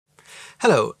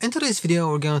Hello, in today's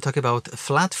video we're going to talk about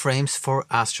flat frames for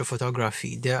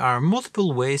astrophotography. There are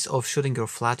multiple ways of shooting your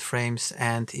flat frames,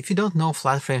 and if you don't know,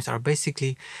 flat frames are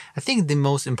basically, I think, the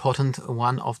most important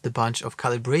one of the bunch of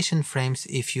calibration frames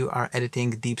if you are editing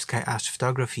deep sky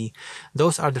astrophotography.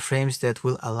 Those are the frames that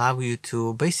will allow you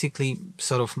to basically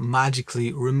sort of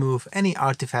magically remove any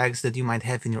artifacts that you might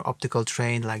have in your optical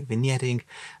train, like vignetting,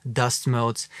 dust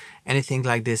motes, anything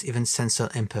like this, even sensor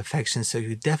imperfections. So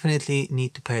you definitely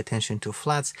need to pay attention to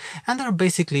flats, and there are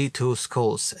basically two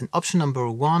schools. And option number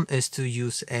one is to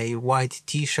use a white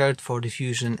t-shirt for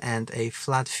diffusion and a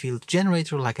flat field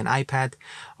generator like an iPad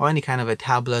or any kind of a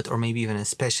tablet, or maybe even a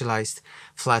specialized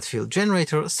flat field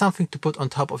generator, something to put on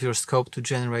top of your scope to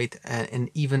generate an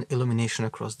even illumination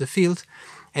across the field.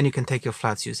 And you can take your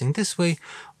flats using this way.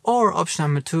 Or option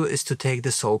number two is to take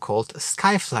the so-called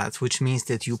sky flats, which means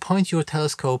that you point your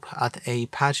telescope at a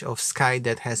patch of sky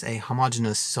that has a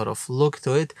homogeneous sort of look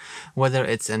to it, whether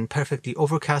it's a perfectly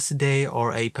overcast day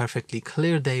or a perfectly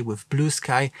clear day with blue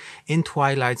sky in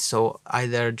twilight, so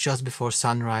either just before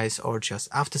sunrise or just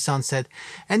after sunset.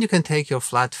 And you can take your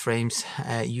flat frames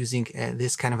using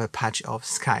this kind of a patch of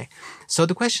sky. So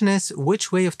the question is,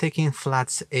 which way of taking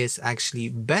flats is actually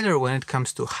better when it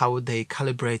comes to how they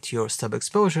calibrate your stub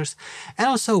exposure? And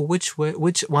also which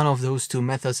one of those two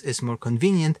methods is more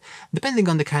convenient depending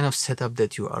on the kind of setup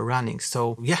that you are running.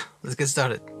 So yeah, let's get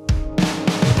started.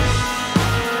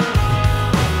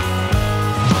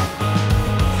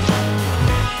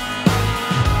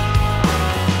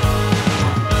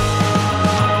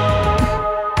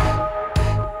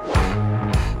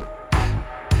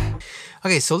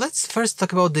 Okay, so let's first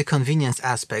talk about the convenience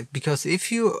aspect, because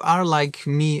if you are like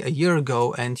me a year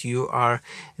ago and you are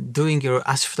doing your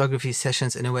astrophotography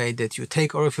sessions in a way that you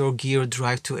take all of your gear,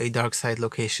 drive to a dark side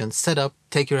location, set up,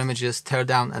 take your images, tear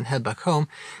down and head back home,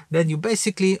 then you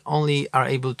basically only are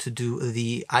able to do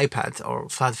the iPad or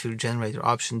flat field generator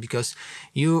option, because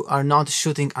you are not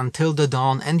shooting until the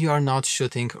dawn and you are not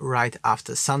shooting right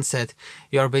after sunset.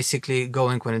 You are basically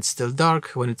going when it's still dark,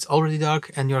 when it's already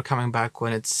dark, and you're coming back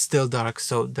when it's still dark.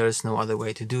 So there's no other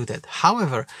way to do that.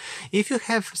 However, if you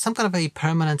have some kind of a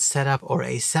permanent setup or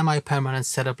a semi-permanent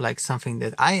setup, like something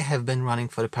that I have been running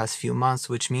for the past few months,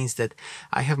 which means that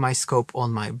I have my scope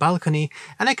on my balcony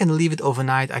and I can leave it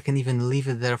overnight. I can even leave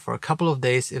it there for a couple of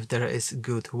days if there is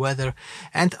good weather.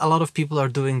 And a lot of people are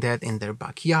doing that in their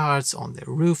backyards, on their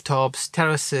rooftops,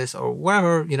 terraces, or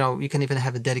wherever. You know, you can even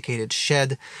have a dedicated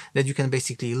shed that you can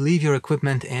basically leave your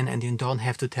equipment in and you don't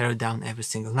have to tear it down every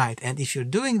single night. And if you're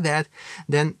doing that,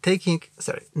 then taking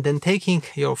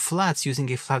your flats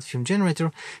using a flat film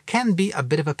generator can be a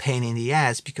bit of a pain in the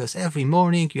ass, because every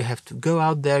morning you have to go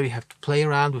out there, you have to play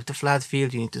around with the flat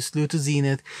field, you need to slew to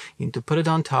zenith, you need to put it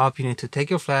on top, you need to take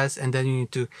your flats, and then you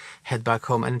need to head back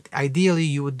home. And ideally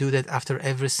you would do that after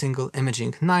every single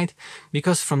imaging night,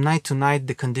 because from night to night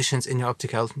the conditions in your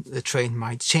optical train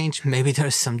might change. Maybe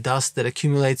there's some dust that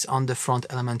accumulates on the front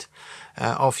element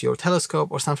of your telescope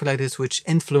or something like this, which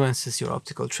influences your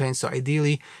optical train. So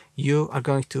ideally you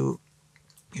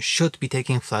should be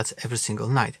taking flats every single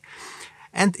night.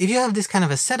 And if you have this kind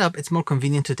of a setup, it's more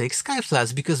convenient to take sky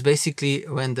flats, because basically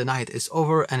when the night is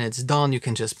over and it's dawn, you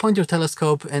can just point your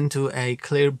telescope into a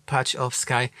clear patch of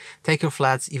sky, take your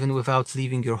flats even without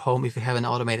leaving your home if you have an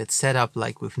automated setup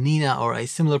like with N.I.N.A or a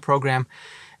similar program.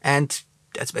 And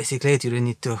that's basically it. You don't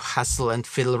need to hassle and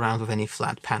fiddle around with any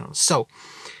flat panels. So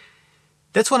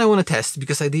that's what I want to test,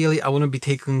 because ideally I want to be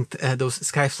taking those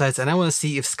sky flats, and I want to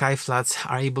see if sky flats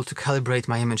are able to calibrate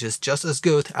my images just as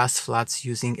good as flats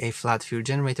using a flat field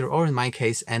generator, or in my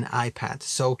case an iPad.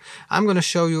 So I'm going to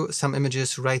show you some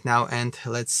images right now, and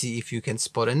let's see if you can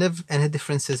spot any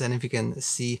differences and if you can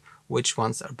see which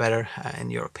ones are better in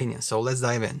your opinion. So let's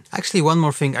dive in. Actually, one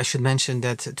more thing I should mention,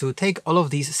 that to take all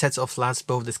of these sets of flats,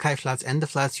 both the sky flats and the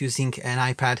flats using an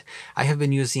iPad, I have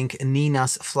been using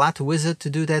N.I.N.A's Flat Wizard to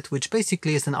do that, which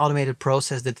basically is an automated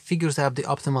process that figures out the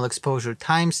optimal exposure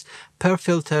times per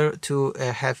filter to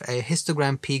have a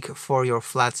histogram peak for your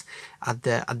flats at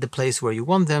the place where you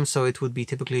want them. So it would be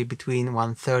typically between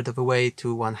 1/3 of the way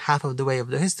to 1/2 of the way of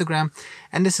the histogram.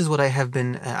 And this is what I have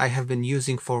been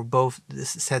using for both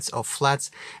sets of flats,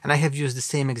 and I have used the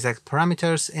same exact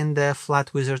parameters in the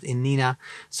Flat Wizard in N.I.N.A.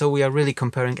 So we are really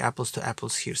comparing apples to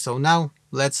apples here. So now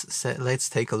let's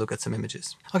take a look at some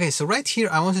images. Okay, so right here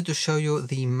I wanted to show you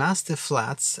the master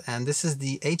flats, and this is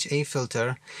the HA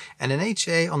filter, and an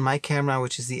HA on my camera,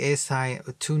 which is the ASI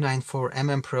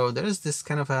 294mm Pro. There is this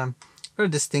kind of a very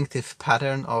distinctive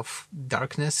pattern of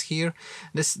darkness here.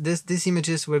 These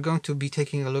images we're going to be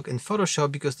taking a look in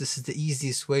Photoshop because this is the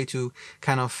easiest way to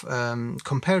kind of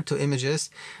compare two images.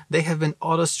 They have been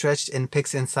auto stretched in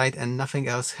PixInsight and nothing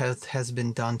else has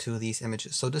been done to these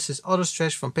images. So this is auto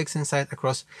stretched from PixInsight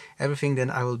across everything that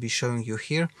I will be showing you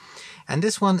here. And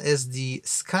this one is the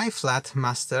SkyFlat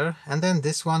master, and then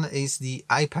this one is the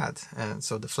iPad,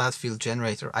 so the flat field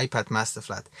generator, iPad master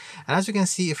flat. And as you can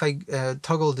see, if I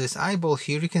toggle this eyeball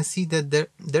here, you can see that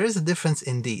there is a difference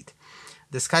indeed.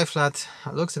 The SkyFlat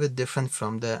looks a bit different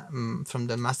from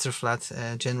the master flat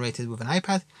generated with an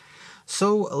iPad.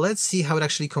 So let's see how it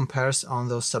actually compares on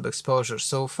those sub-exposures.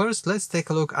 So first, let's take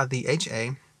a look at the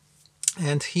HA.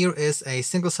 And here is a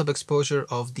single sub-exposure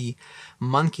of the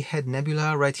Monkey Head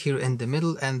Nebula right here in the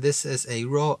middle, and this is a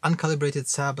raw uncalibrated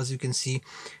sub. As you can see,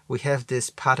 we have this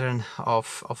pattern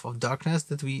of darkness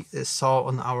that we saw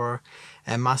on our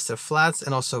master flats,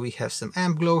 and also we have some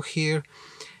amp glow here.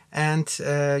 And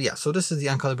yeah, so this is the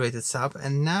uncalibrated sub,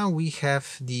 and now we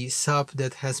have the sub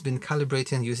that has been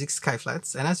calibrated using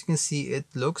SkyFlats, and as you can see, it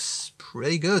looks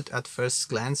pretty good at first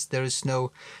glance. There is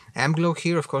no amp glow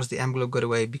here. Of course, the amp glow got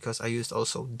away because I used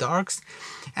also darks,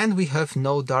 and we have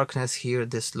no darkness here.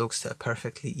 This looks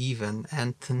perfectly even.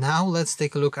 And now let's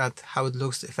take a look at how it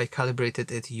looks if I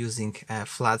calibrated it using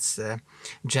flats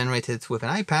generated with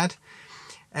an iPad.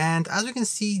 And as you can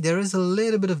see, there is a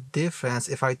little bit of difference.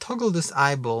 If I toggle this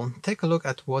eyeball, take a look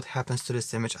at what happens to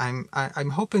this image. I'm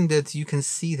hoping that you can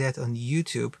see that on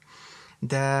YouTube.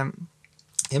 The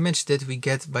image that we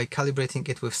get by calibrating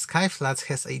it with SkyFlats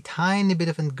has a tiny bit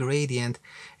of a gradient.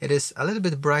 It is a little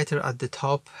bit brighter at the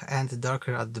top and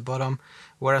darker at the bottom,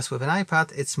 whereas with an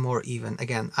iPad it's more even.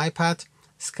 Again, iPad,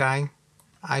 Sky,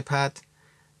 iPad,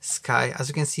 Sky. As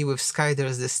you can see, with Sky there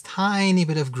is this tiny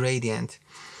bit of gradient.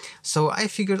 So I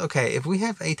figured, okay, if we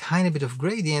have a tiny bit of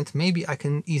gradient, maybe I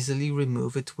can easily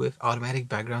remove it with automatic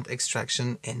background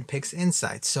extraction in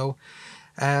PixInsight. So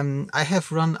I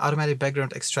have run automatic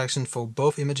background extraction for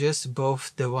both images,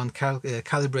 both the one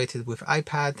calibrated with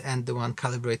iPad and the one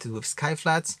calibrated with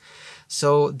SkyFlats.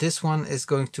 So this one is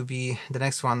going to be, the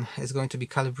next one is going to be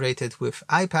calibrated with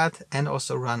iPad and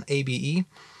also run ABE.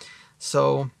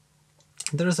 So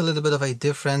there is a little bit of a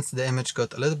difference. The image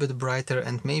got a little bit brighter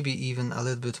and maybe even a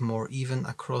little bit more even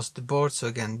across the board. So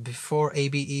again, before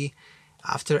ABE,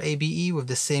 after ABE with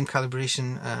the same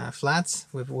calibration flats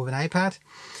with an iPad.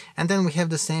 And then we have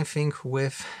the same thing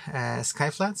with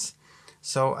SkyFlats.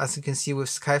 So as you can see with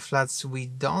SkyFlats, we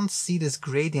don't see this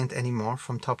gradient anymore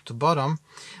from top to bottom,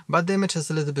 but the image is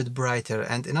a little bit brighter.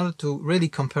 And in order to really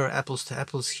compare apples to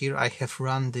apples here, I have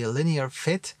run the linear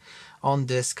fit on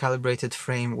this calibrated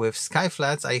frame with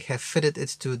SkyFlats. I have fitted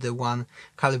it to the one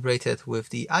calibrated with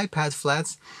the iPad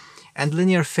flats. And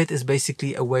linear fit is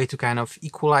basically a way to kind of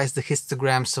equalize the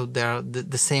histogram so there are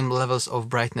the same levels of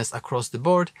brightness across the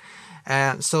board.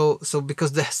 So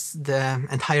because the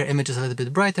entire image is a little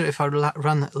bit brighter, if I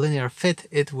run linear fit,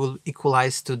 it will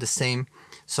equalize to the same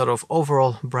sort of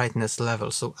overall brightness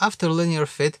level. So after linear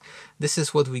fit, this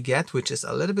is what we get, which is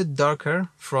a little bit darker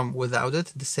from without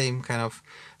it, the same kind of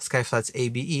SkyFlats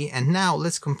ABE. And now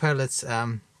let's compare, let's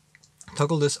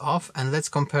toggle this off and let's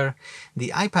compare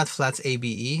the iPad flats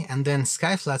ABE and then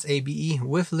SkyFlats ABE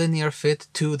with linear fit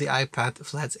to the iPad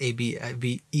flats ABE.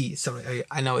 Sorry,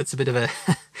 I know it's a bit of a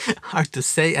hard to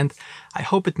say, and I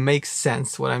hope it makes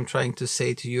sense what I'm trying to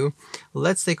say to you.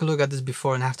 Let's take a look at this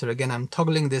before and after. Again, I'm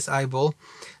toggling this eyeball.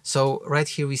 So right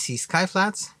here we see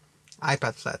SkyFlats,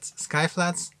 iPad flats,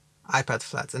 SkyFlats, iPad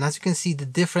flats. And as you can see, the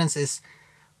difference is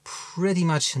pretty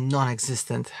much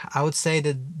non-existent. I would say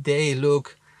that they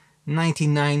look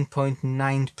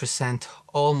 99.9%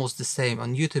 almost the same.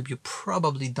 On YouTube you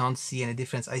probably don't see any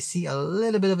difference. I see a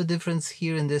little bit of a difference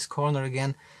here in this corner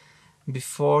again.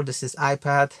 Before, this is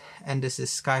iPad and this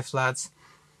is SkyFlats,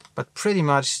 but pretty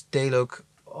much they look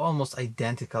almost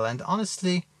identical. And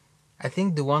honestly, I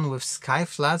think the one with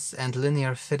SkyFlats and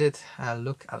linear fitted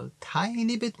look a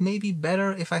tiny bit maybe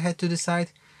better if I had to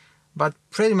decide, but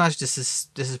pretty much this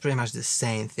is pretty much the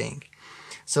same thing.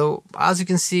 So as you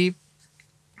can see,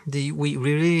 we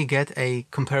really get a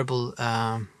comparable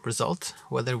result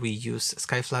whether we use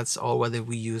SkyFlats or whether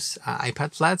we use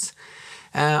iPad flats.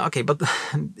 Okay, but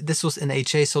this was in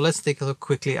HA, so let's take a look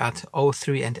quickly at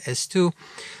O3 and S2.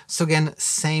 So again,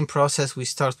 same process. We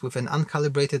start with an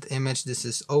uncalibrated image. This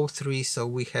is O3, so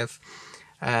we have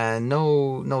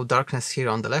no darkness here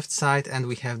on the left side, and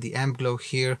we have the amp glow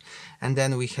here, and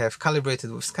then we have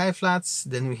calibrated with SkyFlats,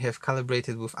 then we have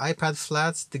calibrated with iPad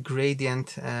flats, the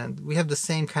gradient, and we have the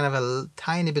same kind of a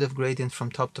tiny bit of gradient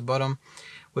from top to bottom.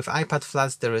 With iPad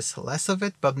flats there is less of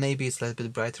it, but maybe it's a little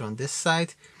bit brighter on this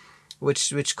side.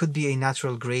 which could be a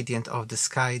natural gradient of the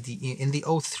sky. In the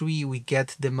O3 we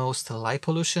get the most light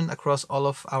pollution across all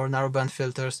of our narrowband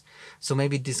filters, so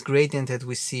maybe this gradient that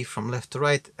we see from left to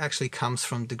right actually comes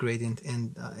from the gradient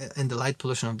in the light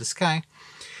pollution of the sky.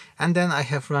 And then I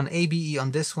have run ABE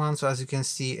on this one, so as you can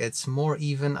see it's more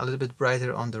even, a little bit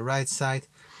brighter on the right side.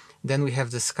 Then we have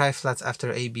the sky flats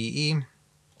after ABE,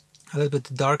 a little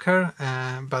bit darker,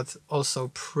 but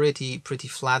also pretty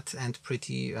flat and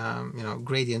pretty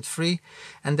gradient free.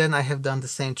 And then I have done the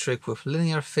same trick with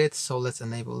linear fit, so let's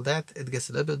enable that. It gets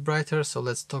a little bit brighter, so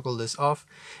let's toggle this off.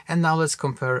 And now let's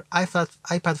compare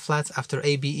iPad flats after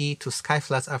ABE to sky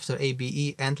flats after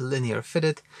ABE and linear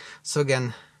fitted. So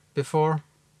again, before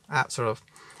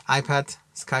iPad,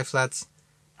 sky flats,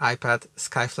 iPad,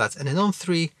 sky flats, and in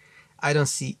O3 I don't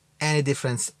see any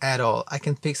difference at all. I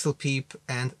can pixel peep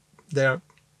and they're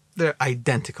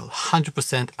identical,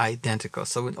 100% identical.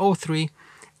 So in O3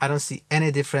 I don't see any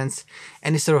difference,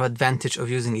 any sort of advantage of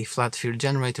using a flat field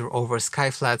generator over sky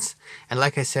flats. And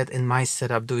like I said, in my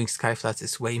setup doing sky flats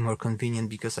is way more convenient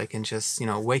because I can just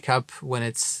wake up when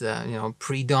it's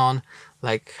pre-dawn,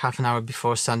 like half an hour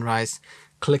before sunrise,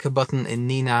 click a button in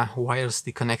N.I.N.A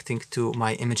wirelessly connecting to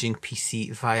my imaging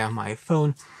PC via my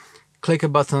phone, click a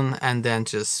button and then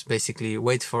just basically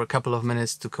wait for a couple of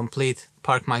minutes to complete,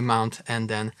 park my mount, and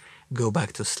then go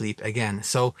back to sleep again.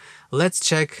 So let's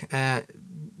check,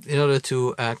 in order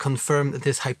to confirm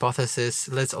this hypothesis,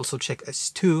 let's also check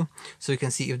S2 so you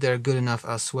can see if they're good enough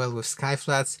as well with sky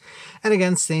flats. And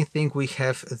again, same thing, we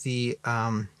have the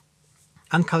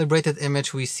uncalibrated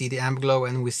image, we see the amp glow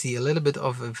and we see a little bit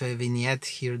of a vignette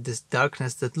here, this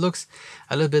darkness that looks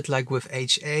a little bit like with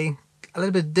HA, a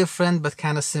little bit different but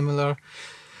kind of similar.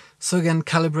 So again,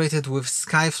 calibrated with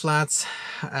sky flats,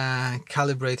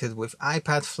 calibrated with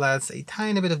iPad flats, a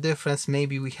tiny bit of difference.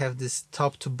 Maybe we have this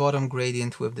top to bottom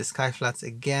gradient with the sky flats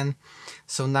again.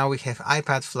 So now we have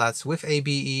iPad flats with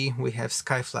ABE, we have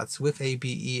sky flats with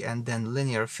ABE, and then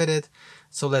linear fitted.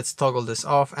 So let's toggle this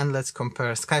off and let's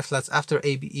compare sky flats after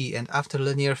ABE and after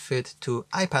linear fit to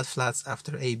iPad flats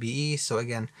after ABE. So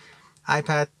again,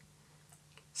 iPad,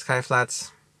 sky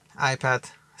flats,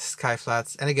 iPad, sky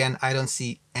flats, and again I don't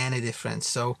see any difference.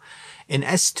 So in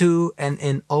S2 and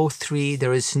in O3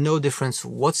 there is no difference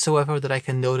whatsoever that I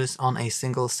can notice on a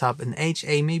single sub. In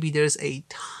HA maybe there's a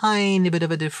tiny bit of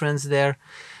a difference there,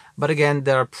 but again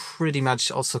they're pretty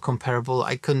much also comparable.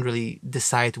 I couldn't really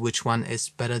decide which one is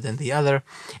better than the other.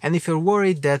 And if you're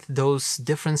worried that those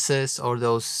differences or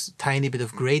those tiny bit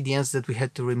of gradients that we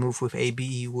had to remove with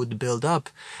ABE would build up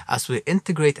as we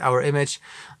integrate our image,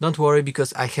 don't worry,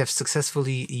 because I have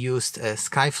successfully used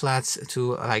sky flats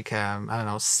to like I don't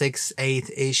know,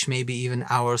 6-8-ish maybe even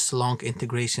hours long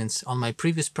integrations on my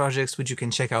previous projects, which you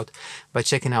can check out by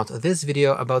checking out this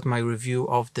video about my review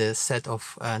of the set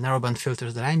of narrowband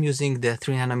filters that I'm using, the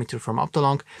 3nm from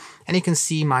Optolong, and you can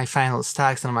see my final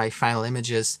stacks and my final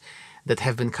images that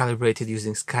have been calibrated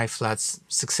using sky flats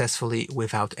successfully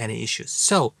without any issues.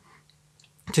 So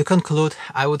to conclude,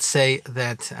 I would say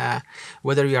that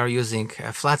whether you are using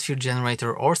a flat field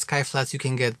generator or sky flats, you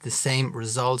can get the same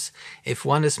results. If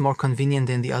one is more convenient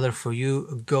than the other for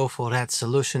you, go for that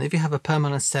solution. If you have a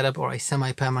permanent setup or a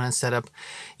semi-permanent setup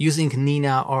using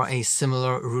N.I.N.A or a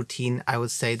similar routine, I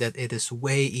would say that it is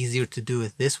way easier to do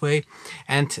it this way.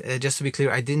 And just to be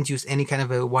clear, I didn't use any kind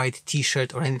of a white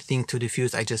t-shirt or anything to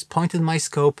diffuse. I just pointed my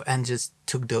scope and just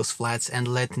took those flats and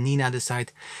let N.I.N.A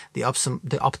decide the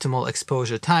optimal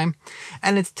exposure time,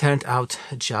 and it turned out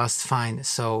just fine.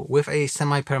 So with a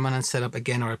semi-permanent setup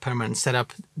again, or a permanent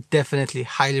setup, definitely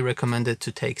highly recommended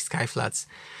to take sky flats.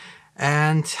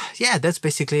 And yeah, that's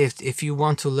basically it. If you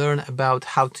want to learn about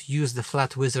how to use the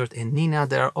flat wizard in N.I.N.A,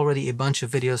 there are already a bunch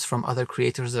of videos from other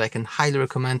creators that I can highly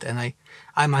recommend, and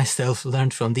I myself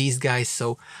learned from these guys,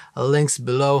 so links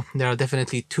below. There are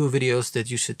definitely 2 videos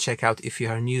that you should check out if you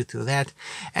are new to that,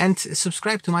 and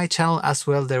subscribe to my channel as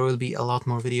well. There will be a lot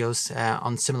more videos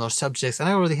on similar subjects, and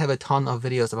I already have a ton of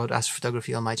videos about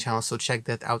astrophotography on my channel, so check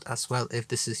that out as well if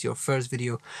this is your first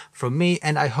video from me.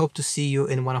 And I hope to see you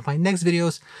in one of my next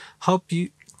videos. Hope you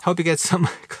get some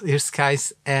clear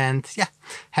skies, and yeah,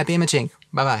 happy imaging.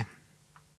 Bye bye.